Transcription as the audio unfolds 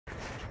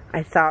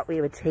I thought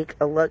we would take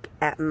a look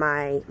at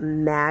my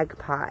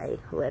Magpie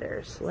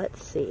litters.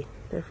 Let's see.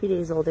 They're a few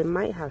days old. They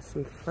might have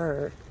some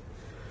fur.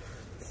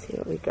 Let's see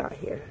what we got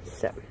here.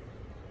 So,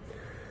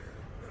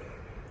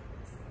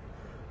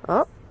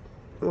 oh,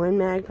 one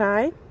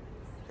Magpie.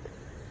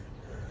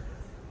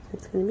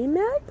 It's going to be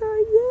Magpie.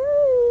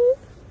 Yay!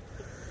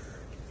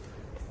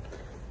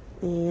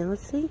 And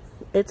let's see.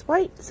 It's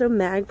white. So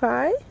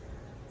Magpie.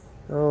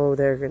 Oh,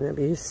 they're going to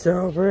be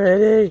so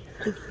pretty.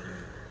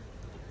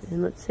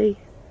 And let's see.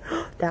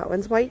 That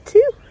one's white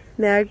too.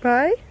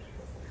 Magpie.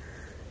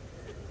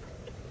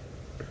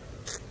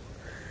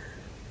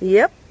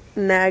 Yep.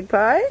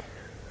 Magpie.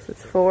 So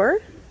it's 4.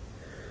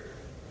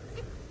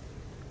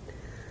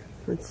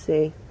 Let's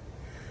see.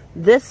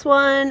 This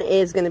one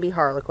is going to be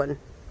Harlequin.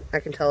 I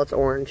can tell it's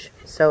orange.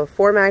 So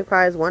 4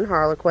 magpies, 1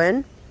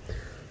 Harlequin.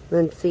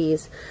 Then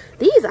these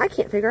I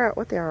can't figure out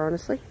what they are,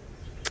 honestly.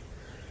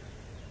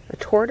 A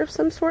tort of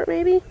some sort,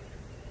 maybe?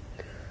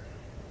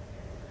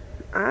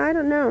 I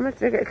don't know. I'm going to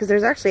figure it, because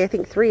there's actually, I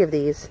think, 3 of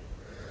these.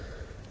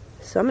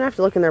 So I'm going to have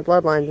to look in their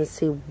bloodlines and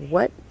see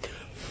what...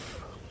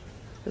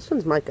 This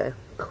one's like a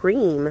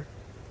cream.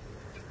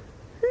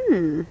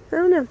 I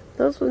don't know.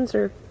 Those ones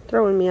are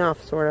throwing me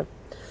off, sort of.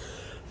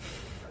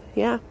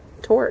 Yeah,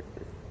 tort,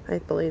 I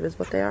believe is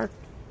what they are.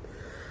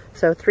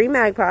 So 3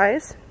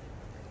 magpies,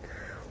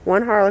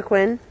 1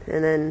 Harlequin,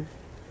 and then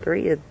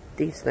 3 of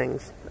these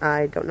things.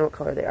 I don't know what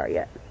color they are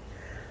yet.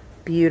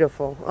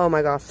 Beautiful. Oh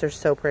my gosh, they're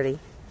so pretty.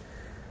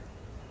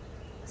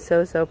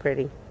 So, so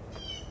pretty.